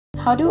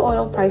How do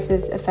oil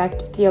prices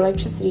affect the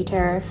electricity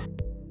tariff?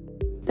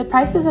 The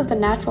prices of the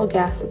natural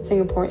gas that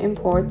Singapore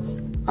imports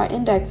are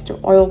indexed to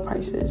oil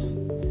prices.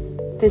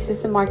 This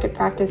is the market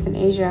practice in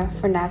Asia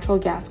for natural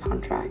gas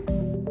contracts.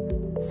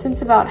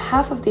 Since about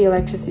half of the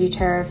electricity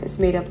tariff is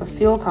made up of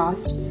fuel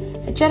cost,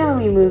 it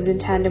generally moves in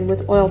tandem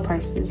with oil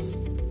prices.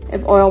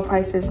 If oil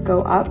prices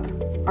go up,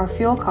 our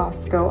fuel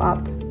costs go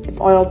up.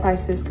 If oil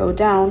prices go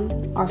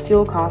down, our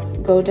fuel costs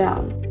go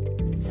down.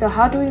 So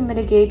how do we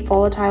mitigate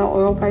volatile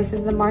oil prices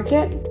in the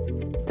market?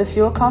 The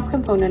fuel cost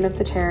component of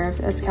the tariff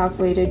is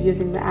calculated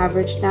using the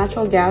average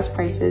natural gas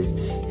prices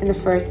in the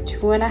first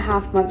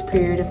 2.5-month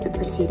period of the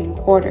preceding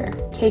quarter.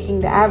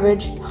 Taking the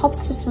average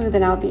helps to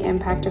smoothen out the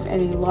impact of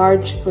any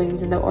large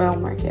swings in the oil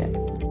market.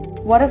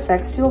 What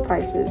affects fuel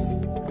prices?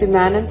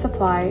 Demand and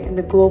supply in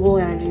the global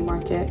energy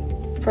market.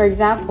 For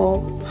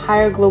example,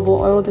 higher global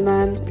oil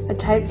demand, a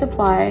tight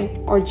supply,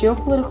 or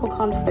geopolitical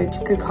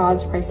conflict could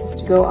cause prices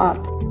to go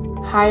up.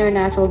 Higher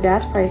natural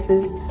gas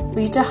prices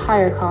lead to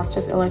higher cost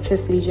of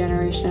electricity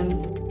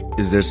generation.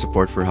 Is there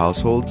support for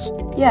households?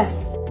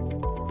 Yes.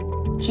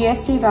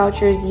 GST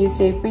vouchers,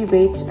 U-Save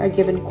rebates are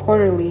given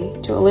quarterly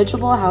to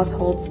eligible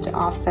households to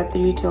offset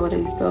their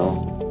utilities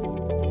bill.